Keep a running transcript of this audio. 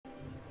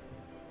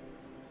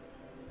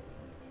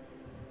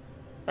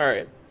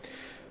Alright.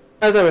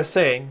 As I was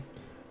saying,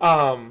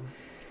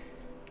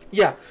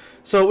 yeah.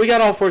 So we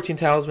got all 14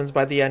 talismans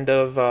by the end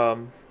of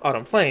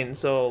Autumn Plains,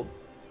 so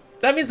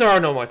that means there are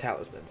no more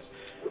talismans.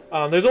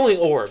 There's only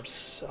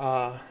orbs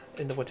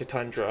in the Winter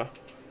Tundra.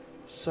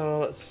 So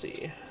let's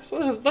see. So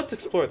let's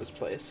explore this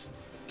place.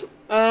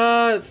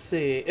 Let's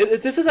see.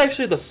 This is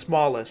actually the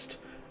smallest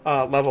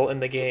level in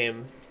the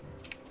game.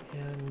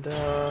 And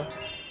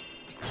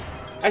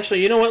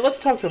actually, you know what? Let's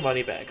talk to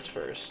Moneybags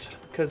first,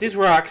 because these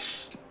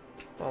rocks.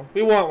 Well,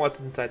 we want what's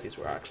inside these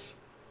rocks.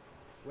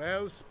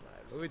 Well,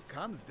 Spyro, it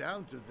comes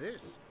down to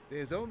this.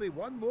 There's only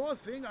one more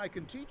thing I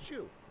can teach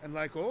you. And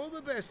like all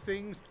the best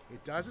things,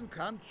 it doesn't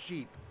come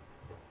cheap.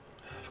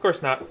 Of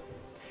course not.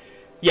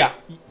 Yeah,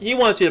 he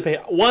wants you to pay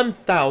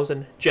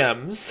 1,000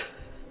 gems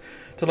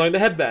to learn the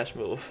head bash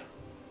move.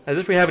 As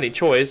if we have any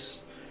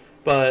choice,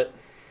 but...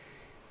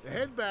 The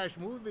head bash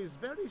move is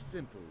very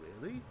simple,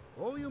 really.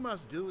 All you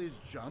must do is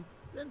jump,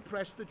 then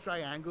press the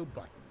triangle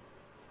button.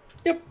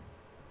 Yep.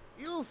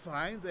 You'll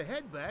find the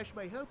head bash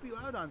may help you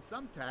out on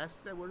some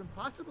tasks that were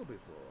impossible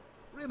before.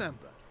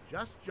 Remember,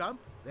 just jump,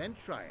 then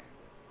triangle.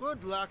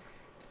 Good luck.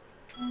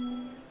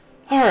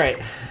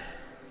 Alright.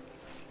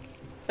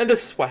 And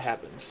this is what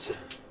happens.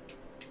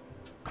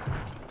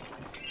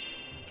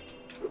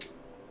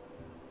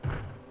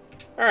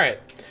 Alright.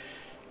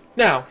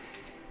 Now,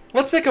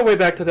 let's make our way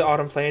back to the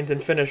Autumn Plains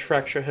and finish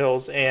Fracture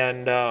Hills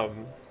and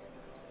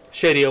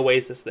Shady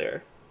Oasis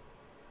there.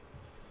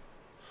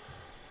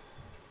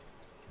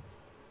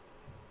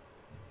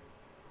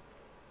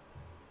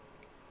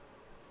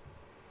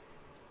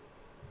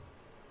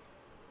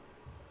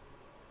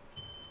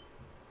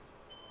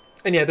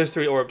 And yeah, there's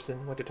 3 orbs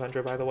in Winter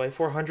Tundra, by the way.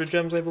 400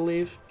 gems, I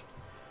believe.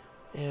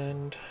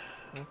 And...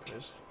 okay,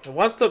 it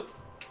wants to...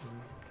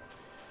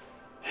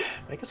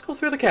 make us go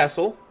through the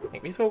castle.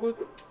 Make me throw...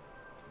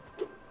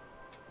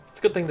 It's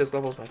a good thing this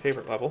level is my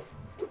favorite level.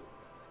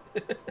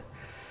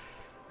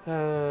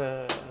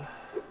 Yeah.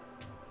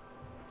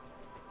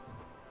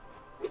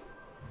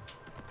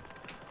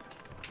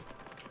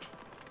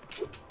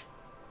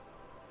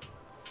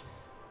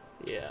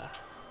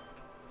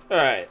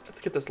 Alright,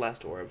 let's get this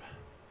last orb.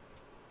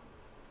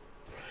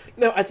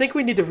 No, I think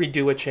we need to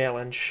redo a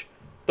challenge.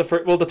 The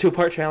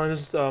 2-part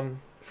challenge,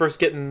 first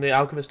getting the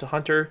Alchemist to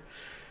Hunter.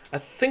 I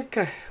think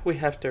we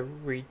have to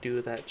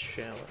redo that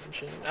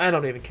challenge. And I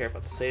don't even care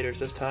about the satyrs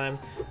this time.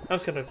 I'm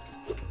just gonna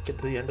get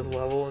to the end of the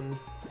level and...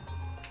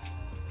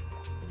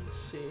 let's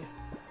see.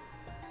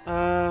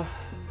 Yeah,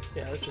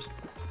 let's just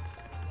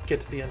get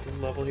to the end of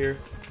the level here.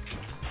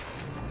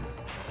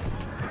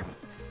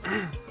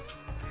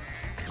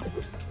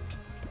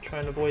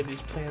 Trying to avoid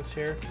these plants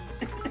here.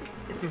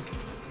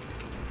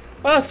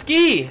 Oh,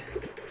 Ski!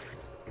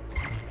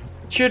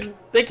 Cheered,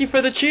 thank you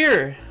for the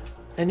cheer!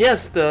 And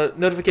yes, the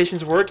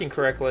notification's working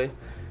correctly.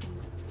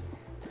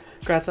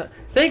 Congrats on,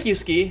 thank you,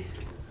 Ski!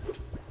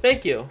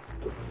 Thank you!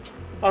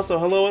 Also,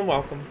 hello and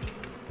welcome.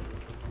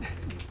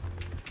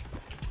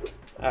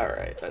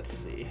 Alright, let's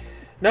see.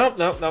 Nope,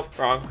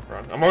 wrong.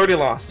 I'm already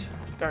lost.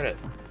 Darn it.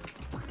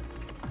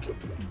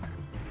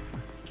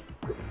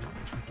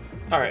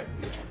 Alright.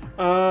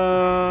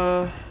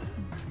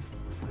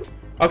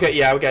 Okay,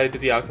 yeah, we gotta do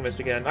the Alchemist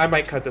again. I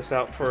might cut this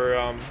out for,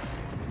 I'm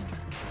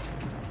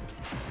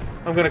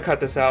gonna cut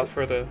this out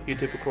for the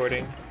YouTube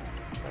recording.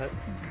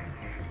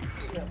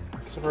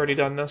 Because I've already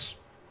done this.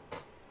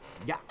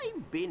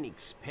 I've been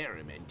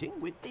experimenting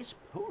with this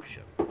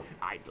potion.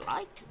 I'd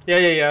like...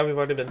 Yeah, we've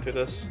already been through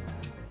this.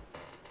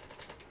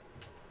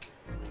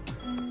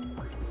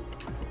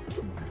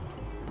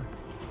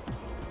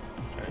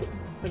 Alright.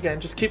 Again,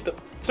 just keep the...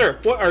 Sir,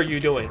 what are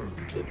you doing?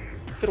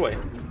 Get away.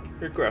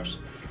 You're gross.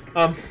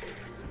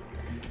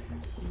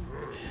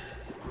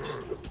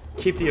 Just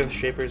keep the Earth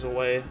Shapers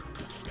away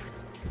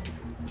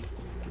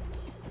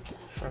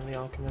from the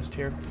Alchemist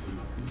here.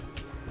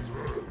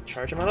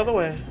 Charge him out of the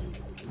way.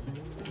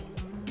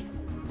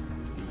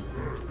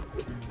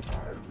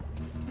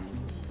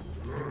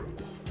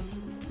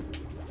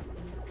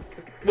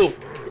 Move.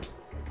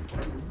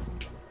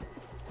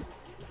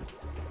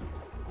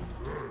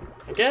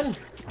 Again?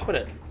 Quit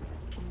it.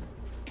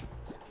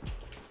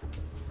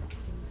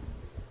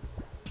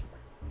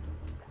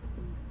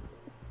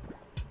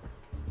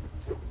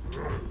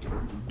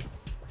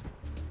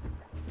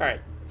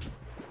 Alright.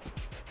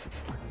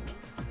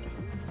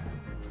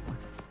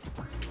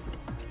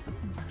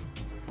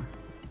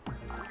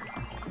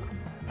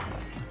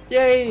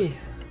 Yay!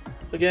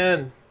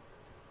 Again.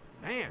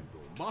 Man,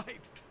 oh my.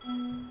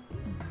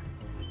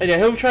 And yeah,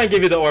 he'll try and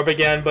give you the orb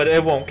again, but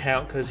it won't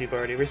count because you've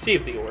already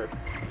received the orb.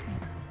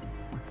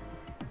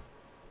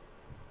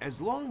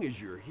 As long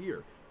as you're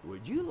here,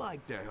 would you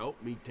like to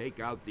help me take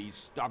out these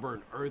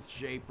stubborn Earth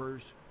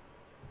Shapers?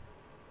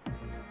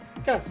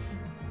 Yes.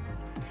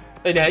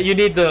 And yeah, you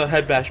need the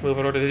head bash move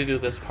in order to do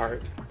this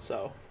part,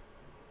 so.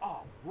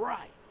 All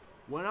right.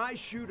 When I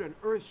shoot an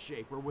Earth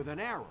Shaper with an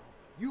arrow,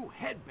 you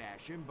head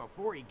bash him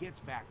before he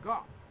gets back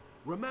up.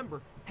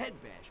 Remember, head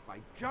bash by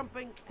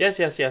jumping. Yes,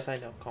 I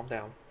know. Calm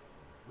down.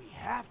 We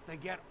have to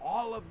get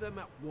all of them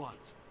at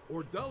once,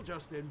 or they'll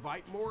just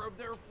invite more of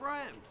their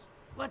friends.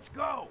 Let's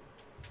go.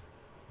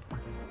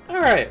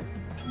 Alright.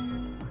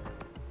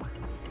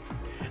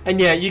 And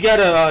yeah, you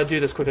gotta do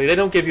this quickly. They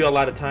don't give you a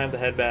lot of time to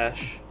head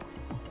bash.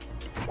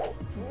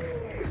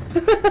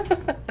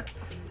 Alright.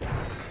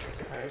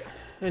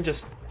 And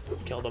just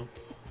kill them.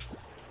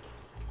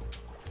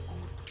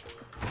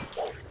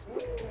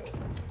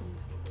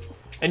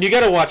 And you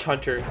gotta watch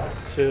Hunter,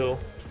 too.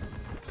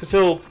 Because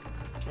he'll...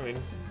 I mean...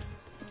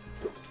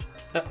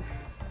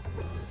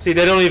 see,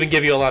 they don't even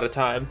give you a lot of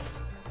time.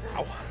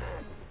 Ow.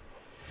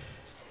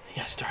 You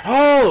gotta start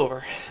all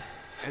over.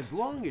 As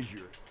long as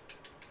you're...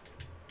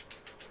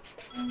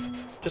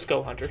 Just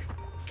go, Hunter.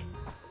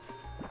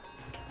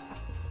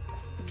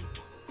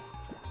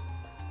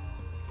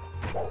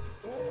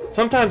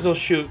 Sometimes they'll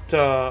shoot 2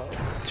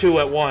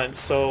 at once,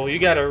 so you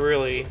gotta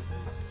really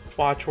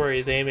watch where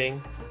he's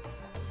aiming.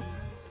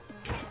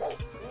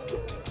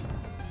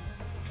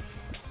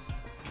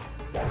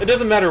 It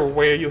doesn't matter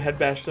where you head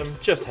bash them,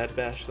 just head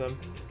bash them.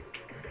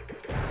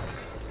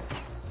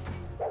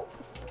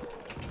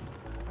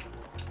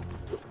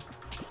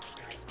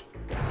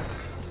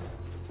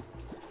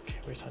 Okay,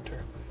 where's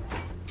Hunter?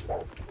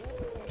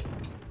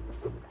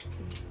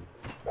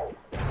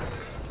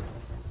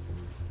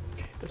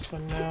 Okay, this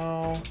one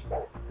now.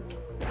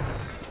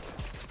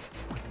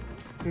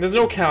 And there's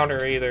no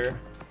counter either.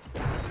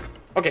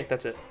 Okay,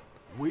 that's it.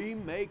 We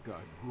make a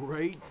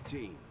great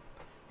team.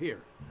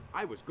 Here,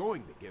 I was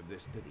going to give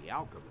this to the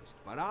alchemist,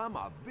 but I'm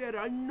a bit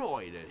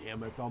annoyed at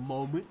him at the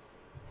moment.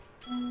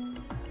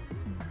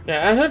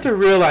 Yeah, I had to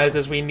realize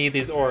as we need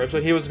these orbs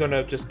that he was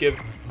gonna just give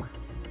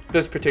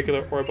this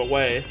particular orb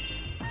away.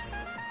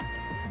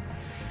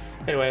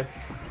 Anyway.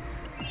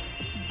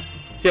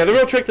 So yeah, the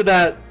real trick to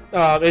that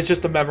is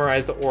just to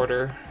memorize the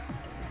order.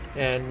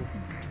 And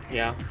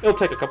yeah, it'll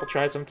take a couple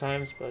tries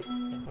sometimes, but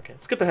okay,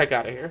 let's get the heck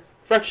out of here.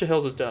 Fracture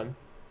Hills is done.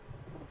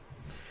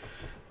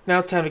 Now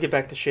it's time to get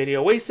back to Shady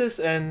Oasis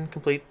and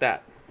complete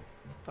that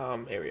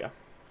area.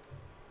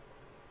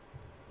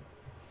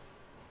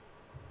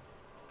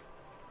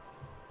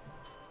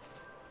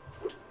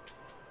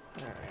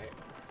 Alright.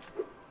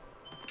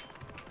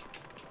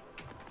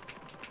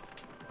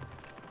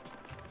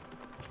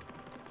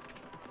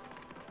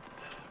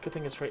 Good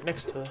thing it's right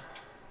next to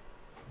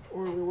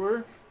where we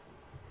were.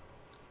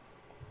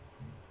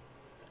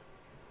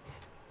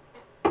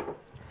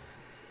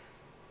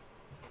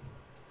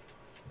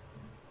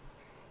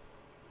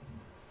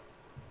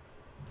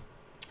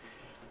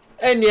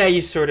 And yeah,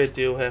 you sort of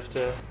do have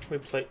to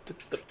replay.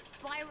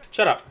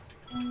 Shut up.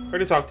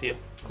 Already talked to you.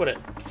 Quit it.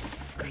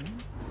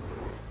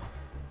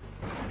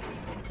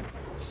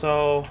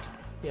 So,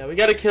 yeah, we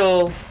gotta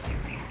kill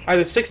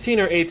either 16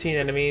 or 18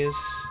 enemies.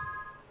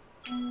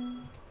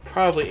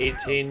 Probably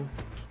 18.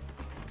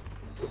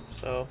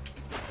 So.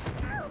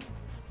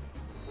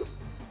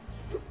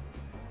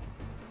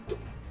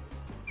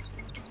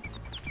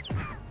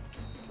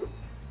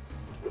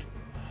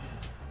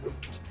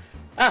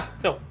 Ah,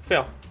 no,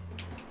 fail.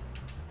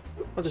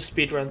 I'll just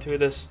speed run through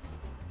this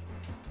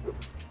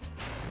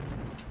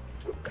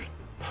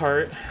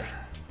part,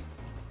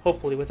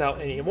 hopefully without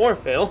any more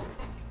fail.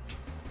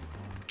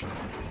 So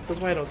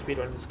that's why I don't speed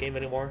run this game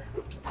anymore.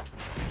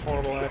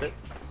 Horrible at it.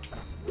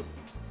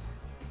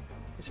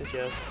 He says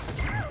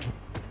yes.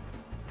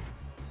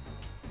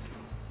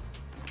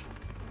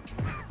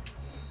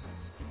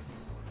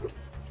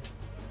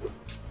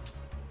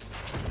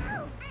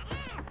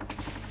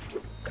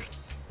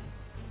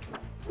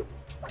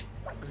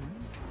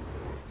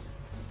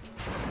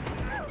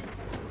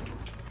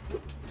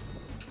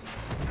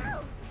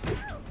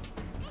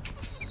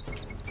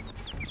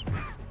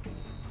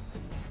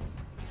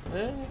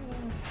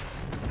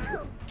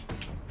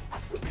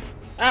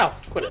 Ow!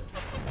 Quit it.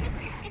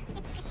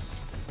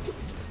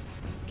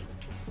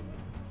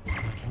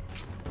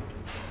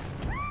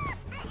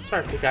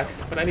 Sorry, Peacock,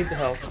 but I need the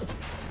health.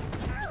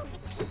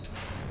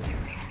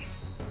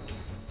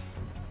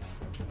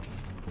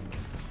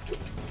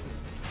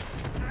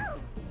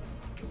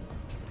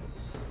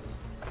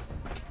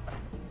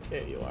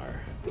 There you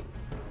are.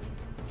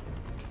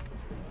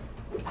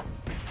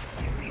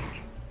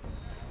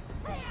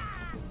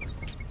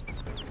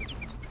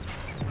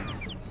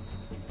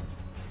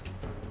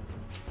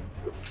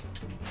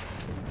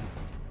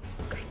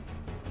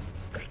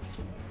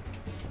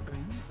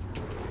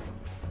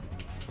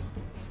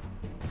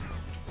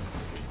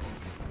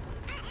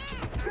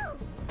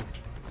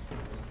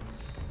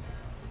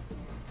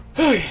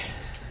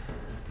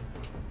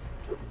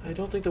 I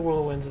don't think the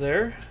whirlwind's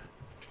there,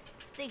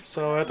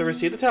 so I have to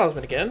receive the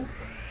talisman again.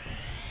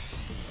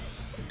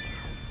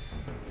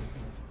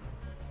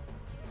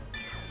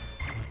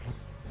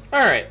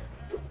 Alright.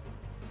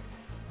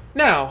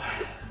 Now,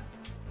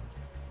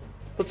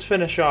 let's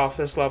finish off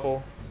this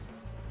level.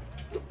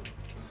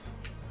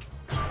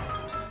 Get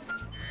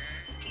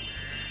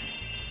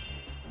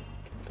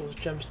those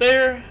gems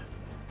there.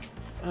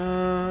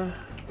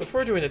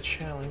 Before doing the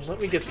challenge,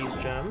 let me get these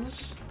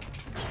gems.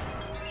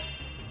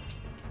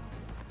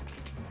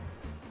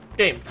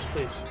 Game,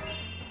 please.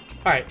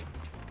 Alright.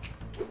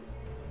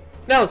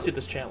 Now let's do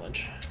this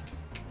challenge.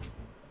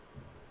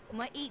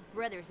 My 8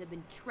 brothers have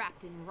been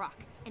trapped in rock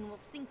and will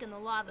sink in the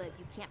lava if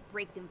you can't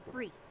break them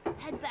free.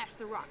 Head bash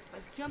the rocks by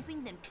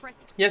jumping, then pressing.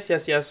 Yes,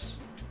 yes, yes.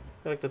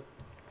 You're like the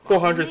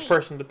 400th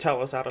person to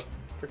tell us how to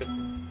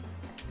freaking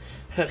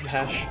head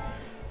bash.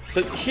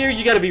 So here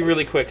you gotta be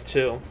really quick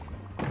too.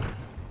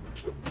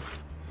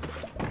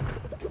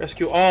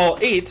 Rescue all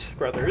 8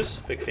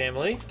 brothers, big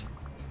family.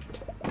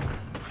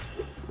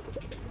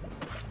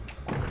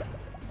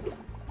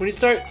 When you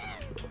start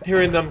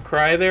hearing them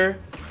cry there,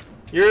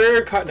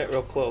 you're cutting it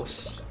real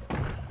close.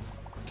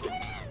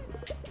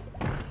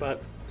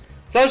 But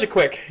as long as you're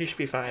quick, you should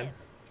be fine.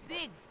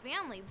 Big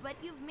family, but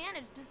you've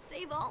managed to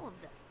save all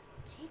of them.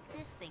 Take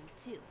this thing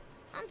too.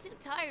 I'm too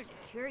tired to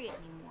carry it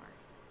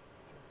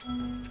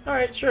anymore.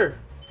 Alright, sure.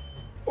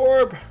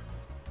 Orb.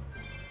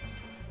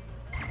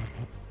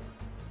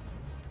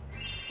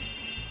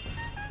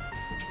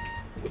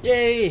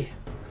 Yay!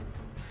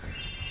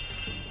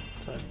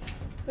 So,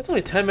 it's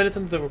only 10 minutes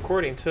into the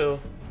recording, too.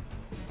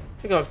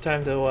 I think I'll have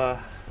time to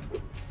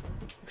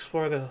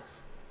explore the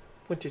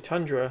winter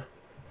tundra.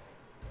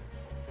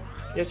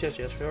 Yes, yes,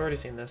 yes. We've already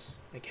seen this.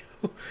 Thank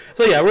you.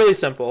 So yeah, really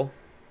simple.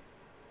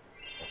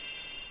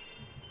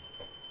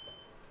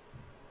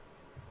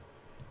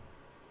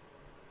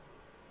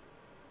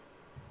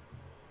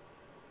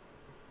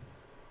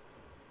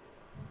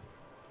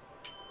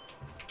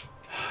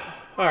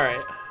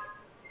 Alright.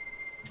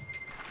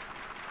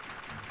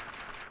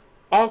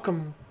 All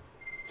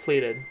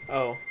completed.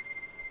 Oh.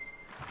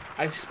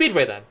 Icy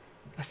Speedway then.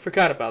 I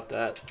forgot about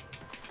that.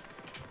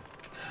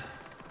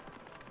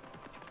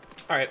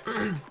 Alright.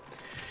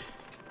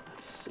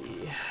 Let's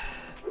see.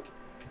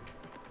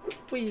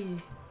 Whee.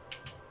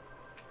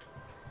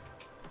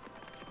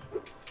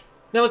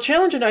 Now the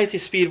challenge in Icy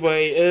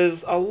Speedway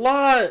is a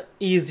lot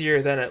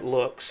easier than it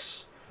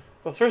looks.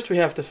 Well, first we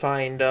have to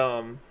find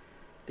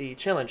the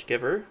challenge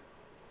giver.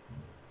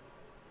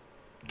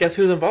 Guess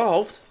who's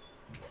involved?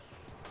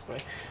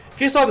 Anyway,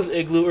 if you saw this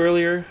igloo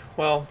earlier,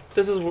 well,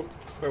 this is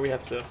where we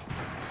have to.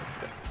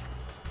 Okay.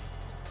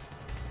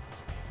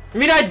 I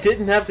mean, I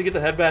didn't have to get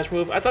the head bash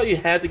move. I thought you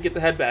had to get the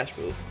head bash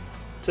move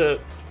to.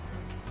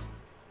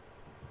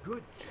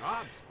 Good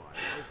job,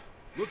 Spyro.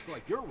 Looks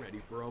like you're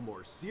ready for a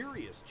more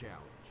serious challenge.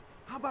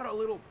 How about a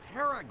little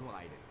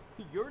paragliding?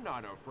 You're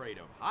not afraid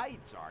of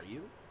heights, are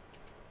you?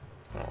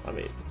 Oh, I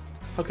mean,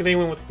 how can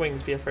anyone with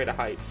wings be afraid of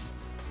heights?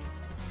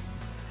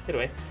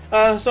 Anyway,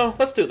 so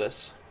let's do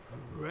this.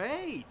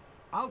 Great!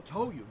 I'll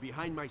tow you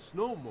behind my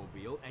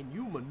snowmobile and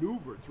you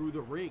maneuver through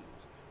the rings.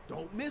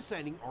 Don't miss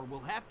any or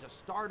we'll have to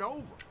start over.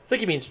 I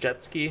think he means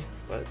jet ski,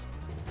 but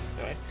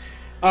anyway.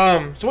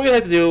 So what you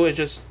have to do is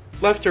just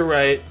left or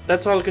right.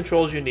 That's all the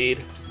controls you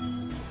need.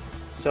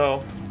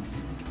 So,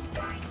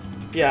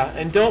 yeah,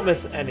 and don't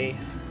miss any.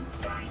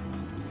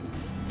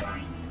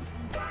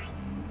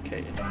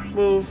 Okay,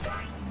 move.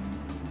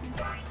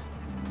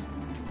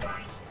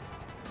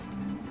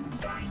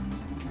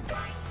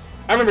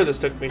 I remember this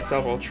took me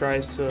several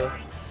tries to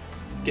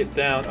get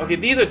down. Okay,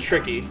 these are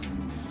tricky.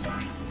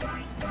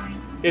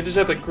 You just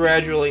have to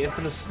gradually,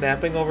 instead of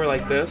snapping over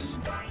like this,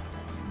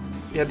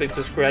 you have to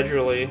just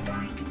gradually...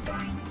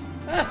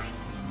 Ah.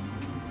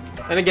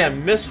 And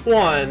again, miss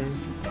one,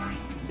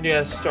 and you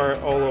gotta start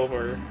all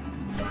over.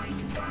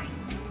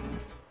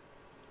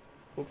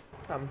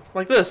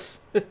 Like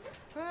this.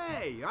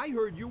 Hey, I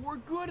heard you were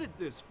good at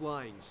this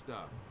flying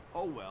stuff.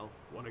 Oh well,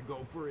 wanna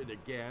go for it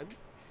again?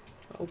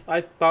 Well,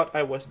 I thought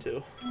I was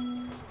too.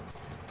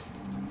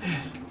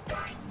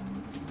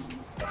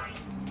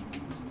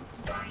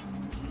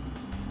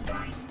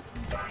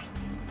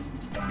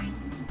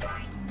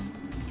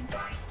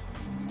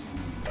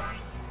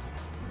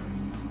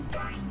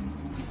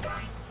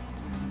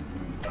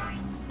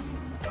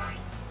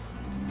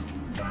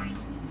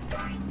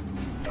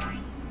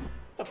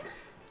 Oh,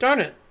 darn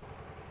it.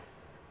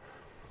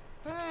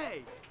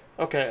 Hey!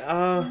 Okay,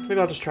 maybe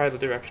I'll just try the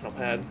directional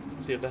pad,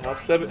 see if that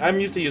helps. I'm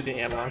used to using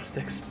analog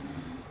sticks.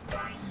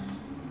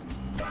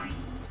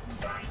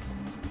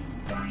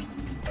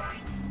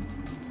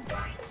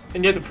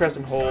 And you have to press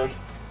and hold,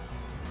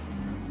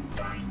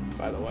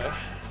 by the way.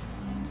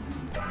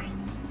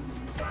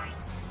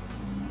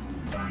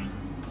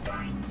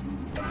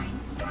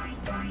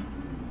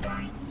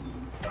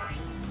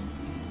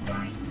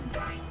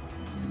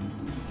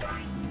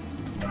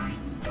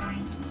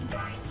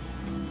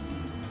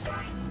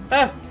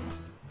 Ah!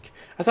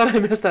 I thought I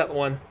missed that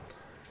one.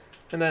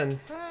 And then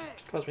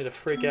caused me to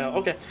freak out.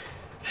 Okay.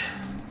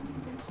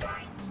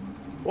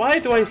 Why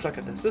do I suck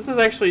at this? This is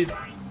actually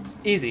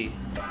easy.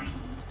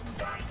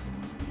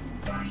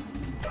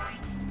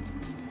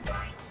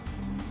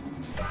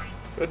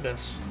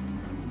 Goodness.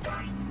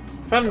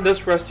 If I'm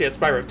this rusty at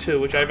Spyro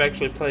 2, which I've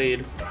actually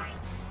played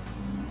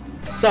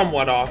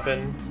somewhat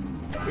often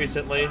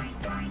recently.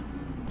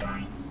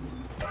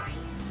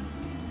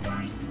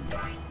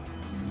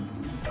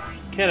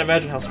 Can't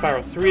imagine how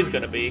Spyro 3 is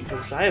going to be,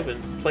 because I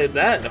haven't played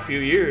that in a few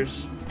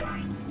years.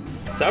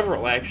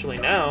 Several, actually,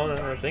 now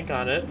that I think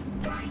on it.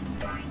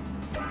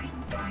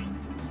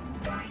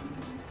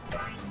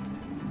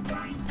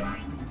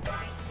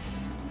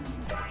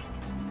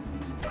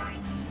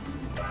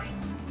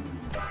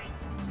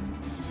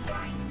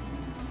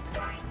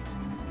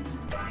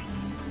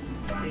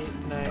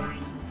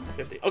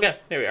 Okay,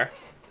 here we are.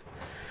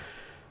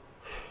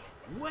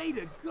 Way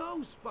to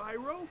go,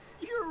 Spyro!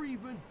 You're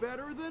even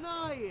better than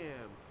I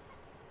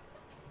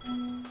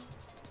am!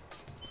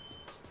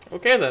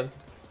 Okay then.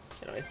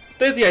 Anyway,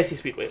 there's the Icy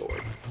Speedway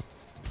award.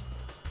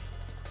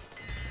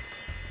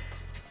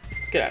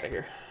 Let's get out of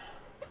here.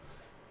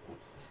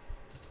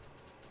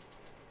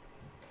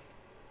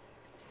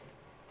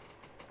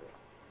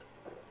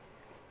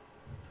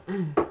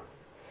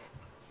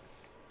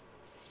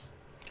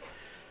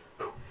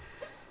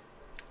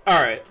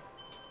 Alright.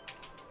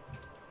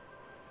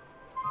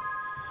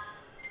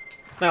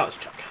 Now let's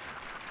check.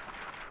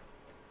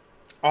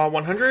 All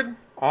 100?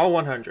 All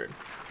 100.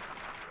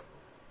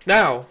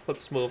 Now,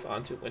 let's move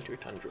on to Winter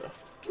Tundra.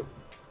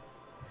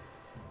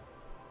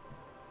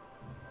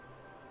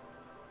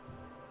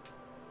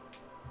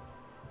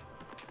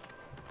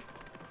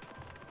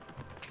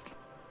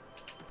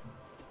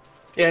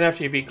 Yeah, and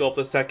after you beat Gulf,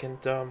 the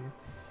second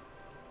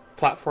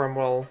platform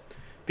will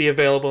be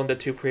available in the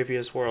 2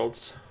 previous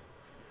worlds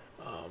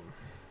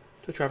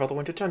to travel to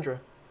Winter Tundra.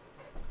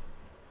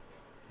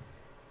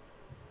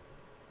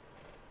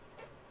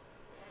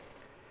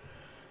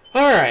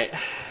 Alright.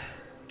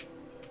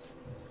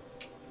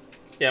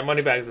 Yeah,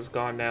 Moneybags is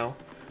gone now.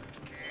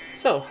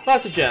 So,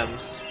 lots of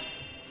gems.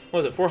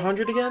 What was it,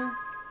 400 again?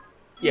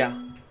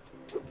 Yeah.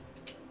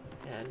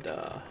 And,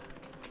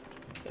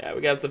 yeah,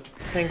 we got the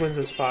penguins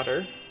as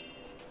fodder.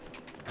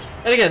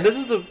 And again, this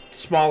is the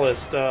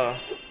smallest,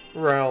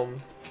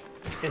 realm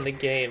in the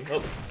game.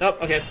 Oh,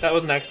 okay, that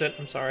was an accident.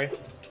 I'm sorry.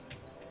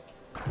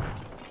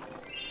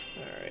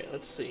 Alright,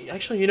 let's see.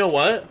 Actually, you know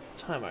what? What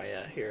time am I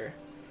at here?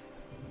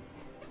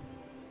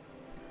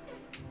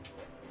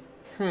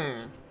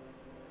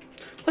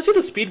 Let's do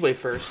the Speedway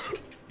first.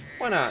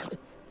 Why not?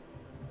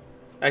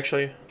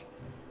 Actually,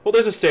 well,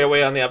 there's a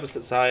stairway on the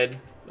opposite side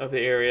of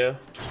the area,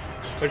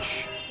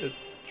 which is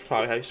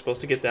probably how you're supposed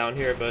to get down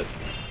here, but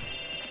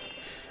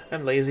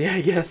I'm lazy,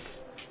 I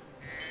guess.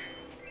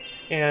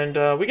 And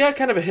we got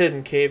kind of a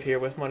hidden cave here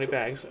with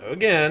Moneybags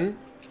again.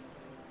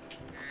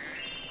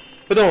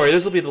 But don't worry,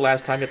 this will be the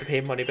last time you have to pay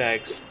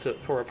Moneybags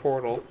for a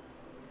portal.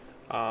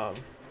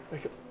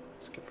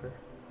 Skip for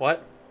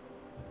what?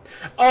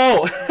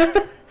 Oh!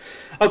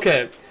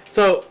 Okay,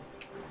 so,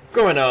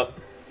 growing up,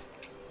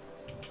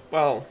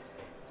 well,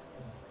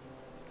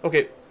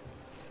 okay,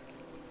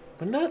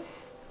 when that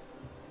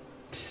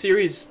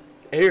series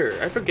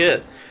aired, I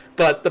forget,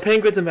 but the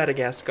Penguins of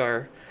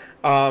Madagascar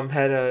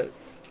had a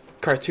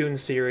cartoon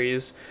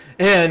series,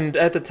 and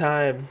at the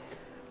time,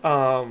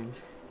 I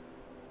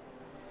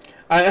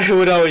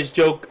would always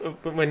joke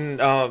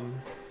when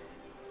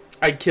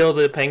I'd kill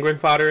the penguin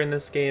fodder in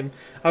this game.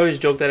 I always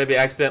joke that I'd be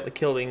accidentally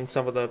killing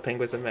some of the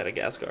penguins in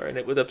Madagascar, and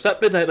it would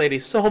upset Midnight Lady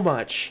so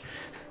much.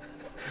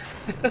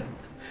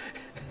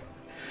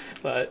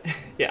 But,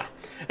 yeah.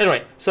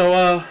 Anyway,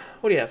 so,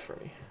 what do you have for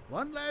me?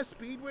 One last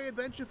Speedway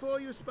adventure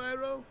for you,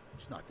 Spyro?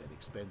 It's not that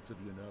expensive,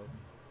 you know.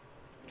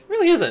 It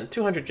really isn't.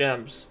 200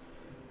 gems.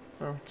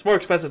 Well, it's more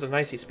expensive than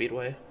Icy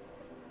Speedway.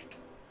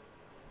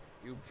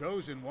 You've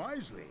chosen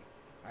wisely.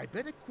 I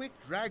bet a quick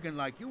dragon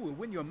like you will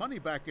win your money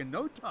back in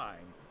no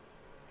time.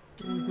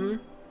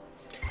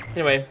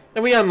 Anyway,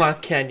 and we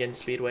unlock Canyon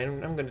Speedway.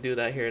 I'm going to do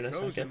that here in a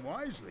second. Chosen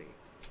wisely.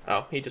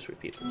 Oh, he just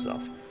repeats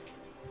himself.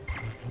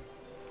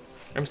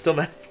 I'm still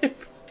mad at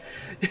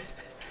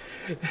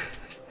him.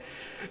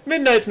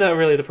 Midnight's not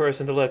really the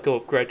person to let go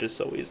of grudges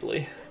so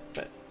easily.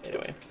 But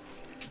anyway,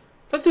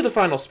 let's do the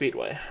final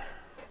Speedway.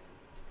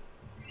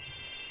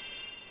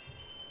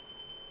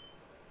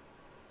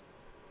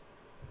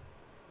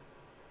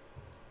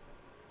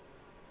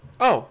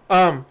 Oh,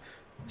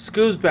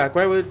 Scoo's back.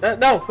 Why would...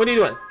 no, what are you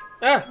doing?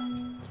 Ah,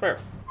 Spyro.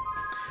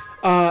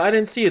 I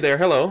didn't see you there.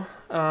 Hello.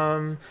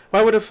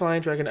 Why would a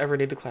flying dragon ever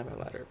need to climb a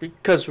ladder?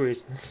 Because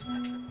reasons.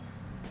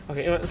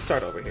 Okay, let's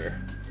start over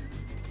here.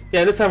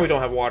 Yeah, this time we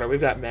don't have water. We've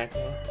got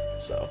magma,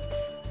 so...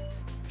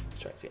 Let's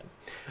try this again.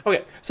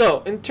 Okay,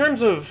 so, in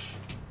terms of,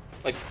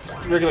 like, just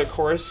regular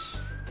course,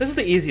 this is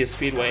the easiest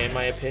speedway, in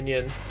my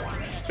opinion.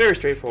 It's very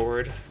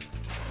straightforward.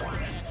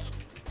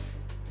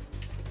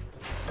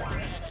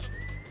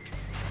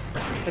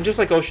 And just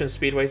like Ocean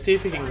Speedway, see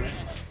if you can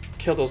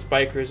kill those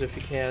bikers if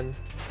you can,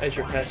 as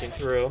you're passing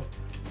through.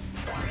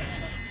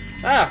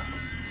 Ah!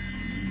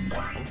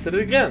 Almost did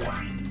it again.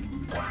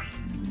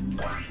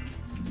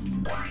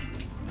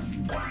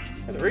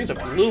 And the rings are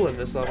blue in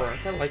this level, I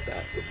kinda like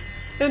that.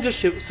 And just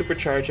shoot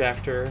supercharge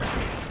after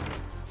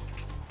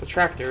the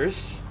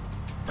tractors.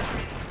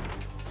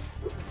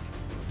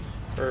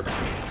 Or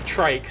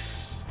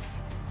trikes.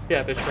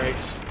 Yeah, the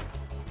trikes.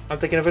 I'm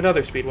thinking of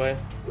another speedway.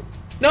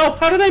 No!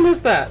 How did I miss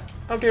that?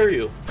 How dare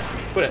you?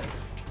 Quit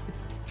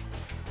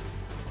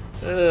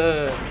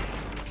it.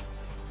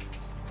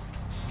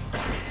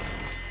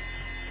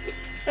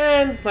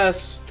 And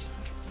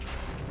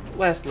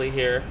lastly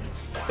here,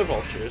 the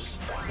vultures.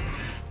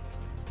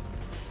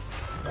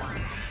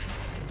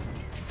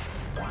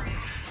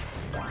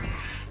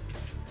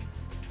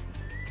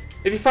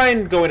 If you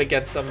find going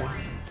against them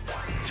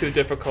too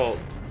difficult,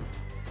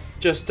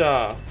 just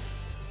go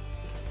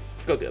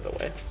the other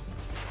way.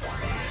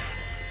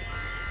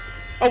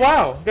 Oh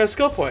wow, got a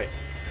skill point.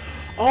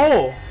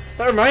 Oh,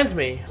 that reminds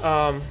me.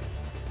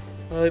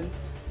 What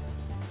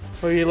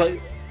do you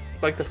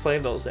like to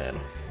flame those in?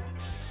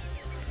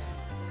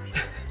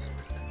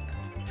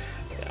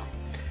 Yeah.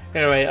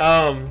 Anyway,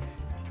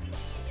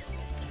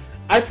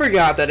 I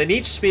forgot that in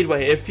each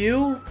speedway, if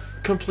you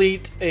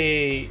complete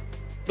the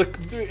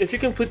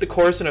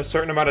course in a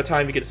certain amount of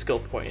time, you get a skill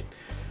point.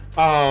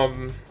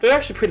 They're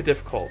actually pretty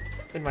difficult,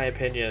 in my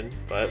opinion,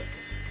 but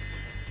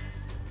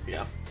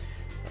yeah.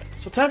 Right,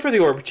 so time for the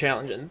orb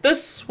challenge, and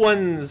this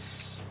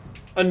one's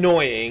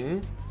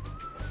annoying.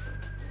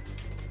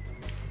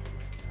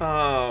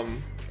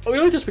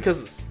 Really just because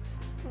it's,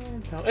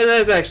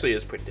 it actually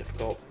is pretty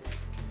difficult.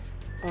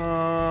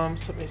 So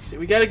let me see.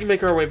 We gotta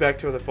make our way back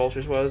to where the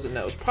vultures was, and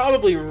that was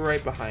probably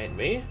right behind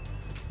me.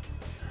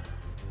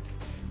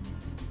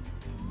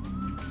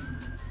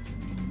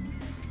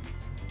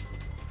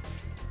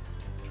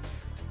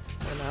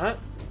 Why not?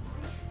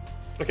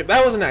 Okay,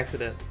 that was an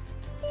accident.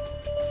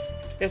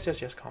 Yes,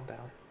 yes, yes, calm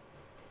down.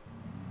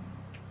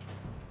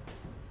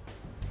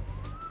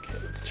 Okay,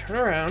 let's turn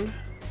around.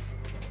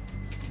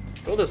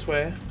 Go this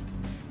way.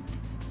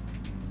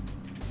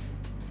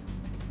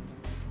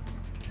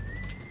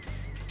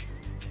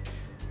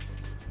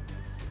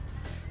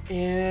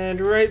 And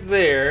right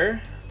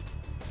there,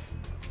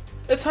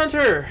 it's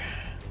Hunter.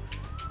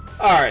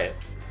 All right.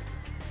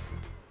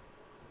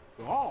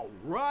 All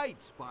right,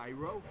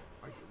 Spyro.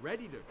 Are you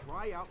ready to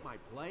try out my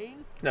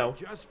plane? No.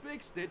 Just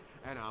fixed it,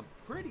 and I'm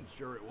pretty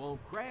sure it won't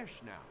crash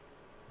now.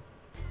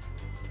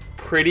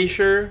 Pretty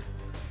sure?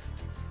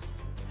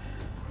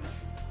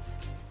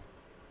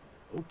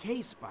 Okay,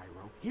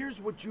 Spyro, here's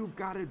what you've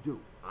got to do.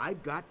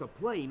 I've got the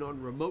plane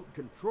on remote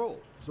control,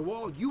 so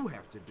all you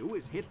have to do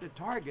is hit the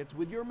targets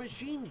with your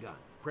machine gun.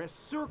 Press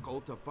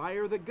circle to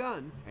fire the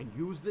gun, and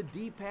use the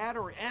D-pad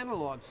or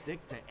analog stick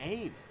to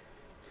aim.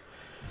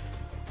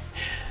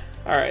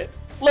 Alright,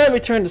 let me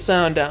turn the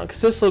sound down,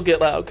 because this will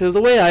get loud. Because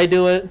the way I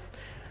do it,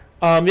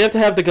 you have to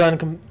have the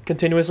gun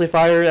continuously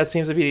fire. That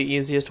seems to be the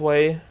easiest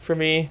way for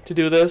me to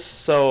do this,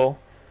 so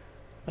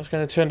I'm just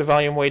going to turn the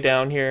volume way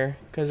down here,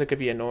 because it could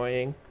be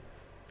annoying.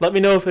 Let me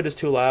know if it is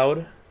too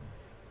loud.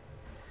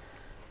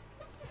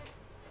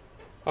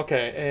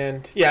 Okay,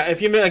 and yeah,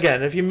 if you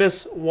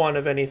miss one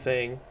of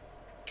anything,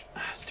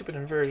 stupid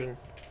inversion.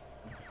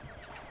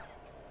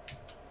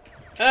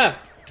 Ah.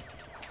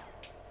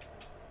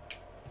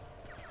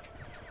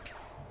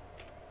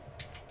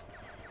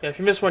 Yeah, if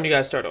you miss one, you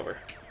gotta start over.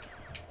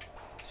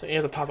 So you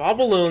have to pop all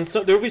balloons.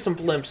 So there will be some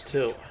blimps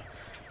too.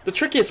 The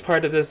trickiest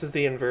part of this is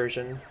the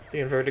inversion, the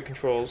inverted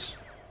controls.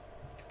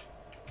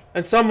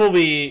 And some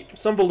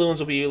balloons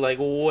will be like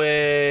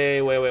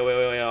way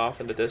off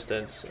in the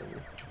distance.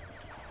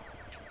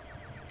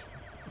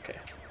 Okay.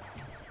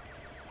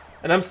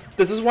 And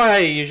this is why I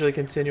usually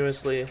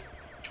continuously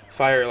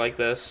fire like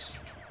this,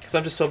 because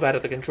I'm just so bad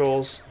at the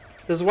controls.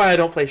 This is why I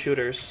don't play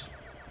shooters.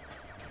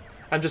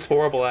 I'm just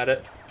horrible at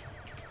it.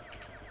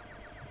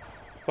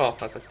 Well,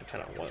 that's actually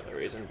kind of one of the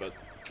reasons, but...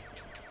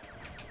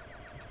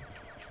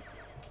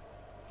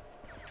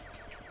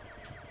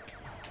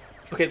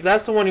 Okay,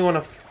 that's the one you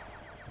want to...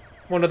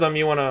 One of them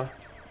you want to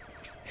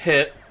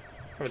hit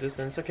from a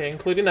distance. Okay,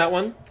 including that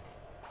one.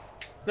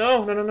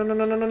 No,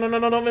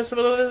 miss.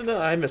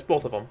 I missed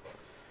both of them.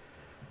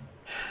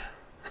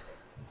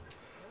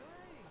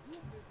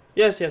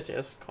 Yes.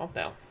 Calm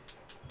down.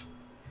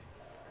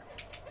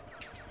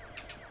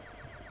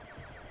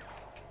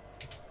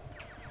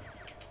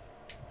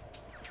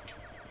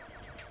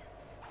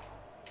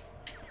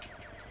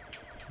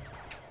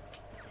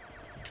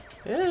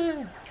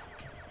 Yeah.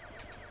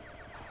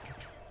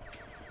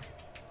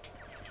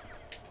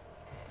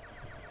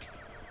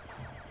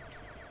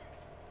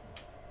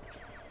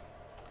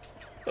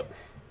 Oh.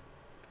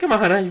 Come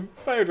on, I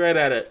fired right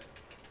at it.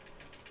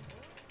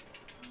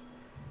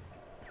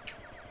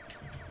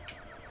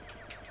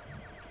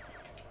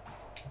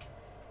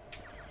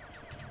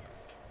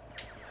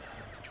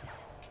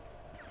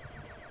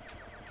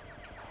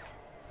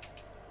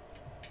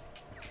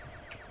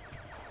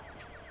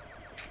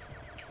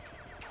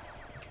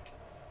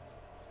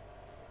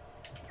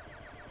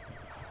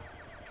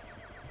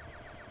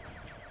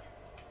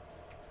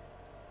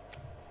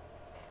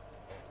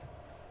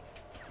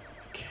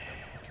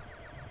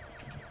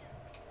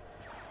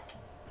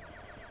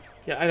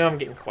 Yeah, I know I'm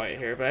getting quiet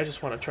here, but I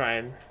just want to try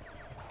and...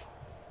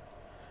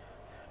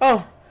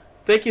 Oh,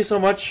 thank you so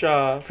much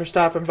for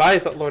stopping by,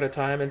 Lord of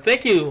Time, and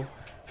thank you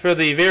for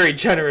the very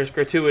generous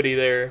gratuity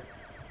there.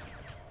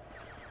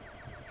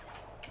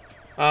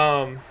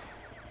 Yeah,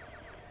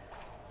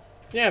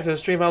 after the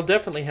stream, I'll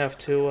definitely have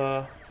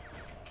to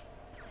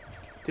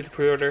do the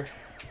pre-order.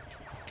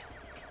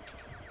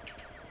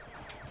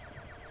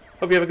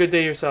 Hope you have a good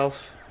day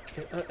yourself.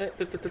 Okay.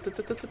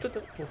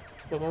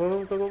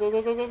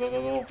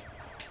 Go.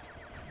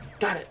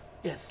 Got it.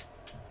 Yes.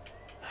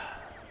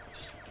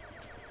 Just.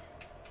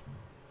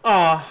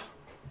 Ah.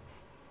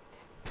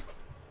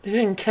 It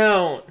didn't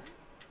count.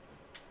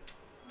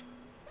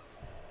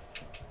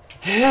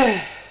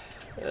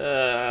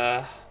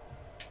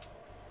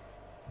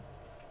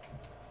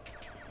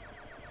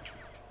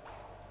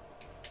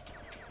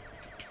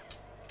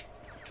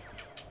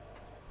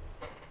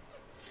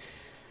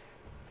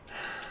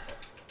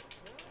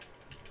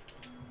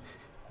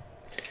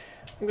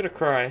 I'm gonna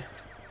cry.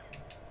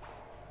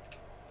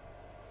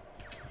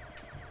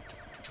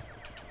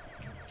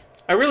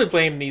 I really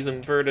blame the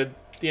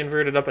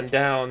inverted up and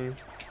down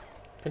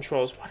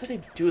controls. Why did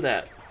they do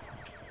that?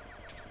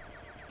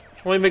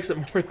 Only makes it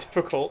more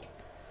difficult.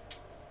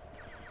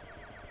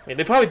 I mean,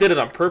 they probably did it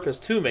on purpose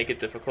to make it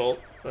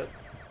difficult, but...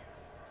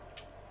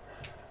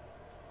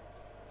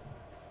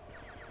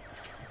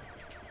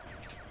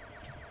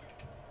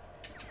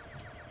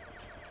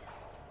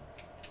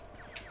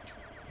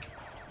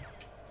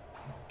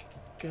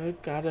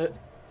 Good, got it.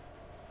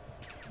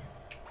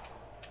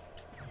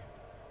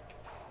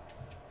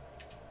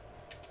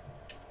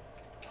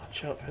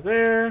 Watch out for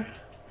there.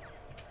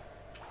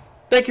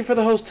 Thank you for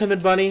the host,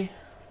 Timid Bunny.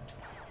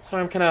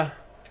 Sorry, I'm kind of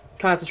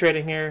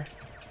concentrating here.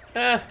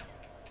 Because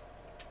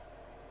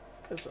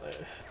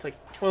it's like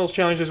one of those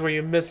challenges where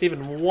you miss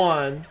even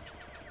one,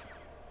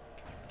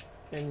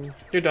 and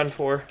you're done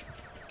for.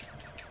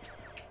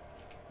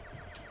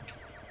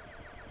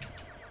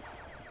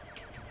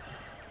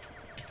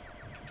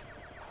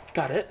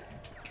 Got it.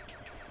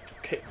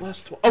 Okay,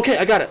 last one. Okay,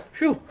 I got it.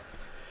 Phew.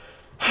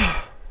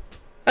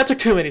 That took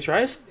too many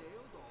tries.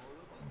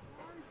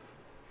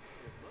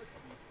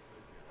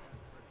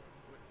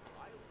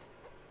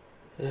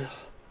 Ugh.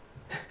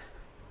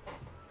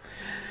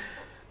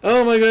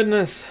 Oh my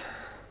goodness.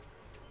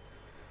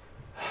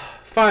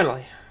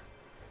 Finally.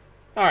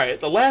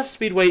 Alright, the last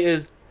speedway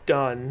is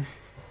done.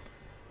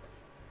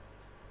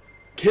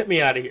 Get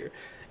me out of here.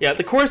 Yeah,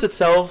 the course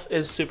itself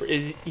is super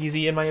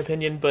easy in my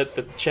opinion, but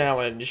the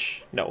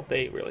challenge, no,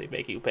 they really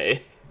make you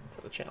pay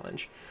for the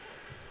challenge.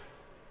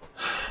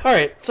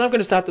 Alright, so I'm going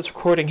to stop this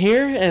recording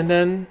here, and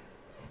then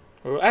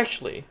I will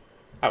actually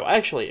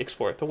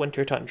explore the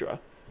winter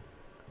tundra.